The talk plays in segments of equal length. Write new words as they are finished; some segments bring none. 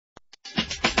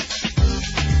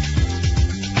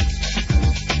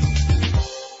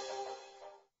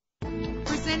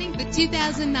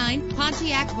2009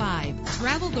 Pontiac Vibe.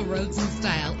 Travel the roads in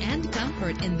style and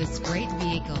comfort in this great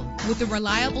vehicle with a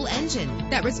reliable engine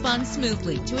that responds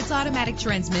smoothly to its automatic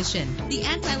transmission. The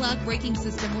anti-lock braking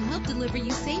system will help deliver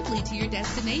you safely to your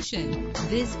destination.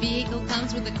 This vehicle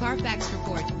comes with a Carfax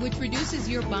report, which reduces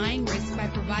your buying risk by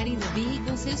providing the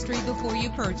vehicle's history before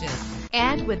you purchase.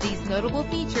 And with these notable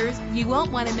features, you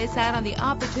won't want to miss out on the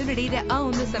opportunity to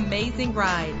own this amazing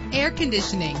ride. Air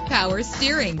conditioning, power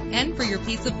steering, and for your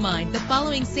peace of mind, the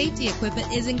following safety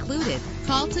equipment is included.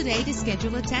 Call today to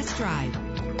schedule a test drive.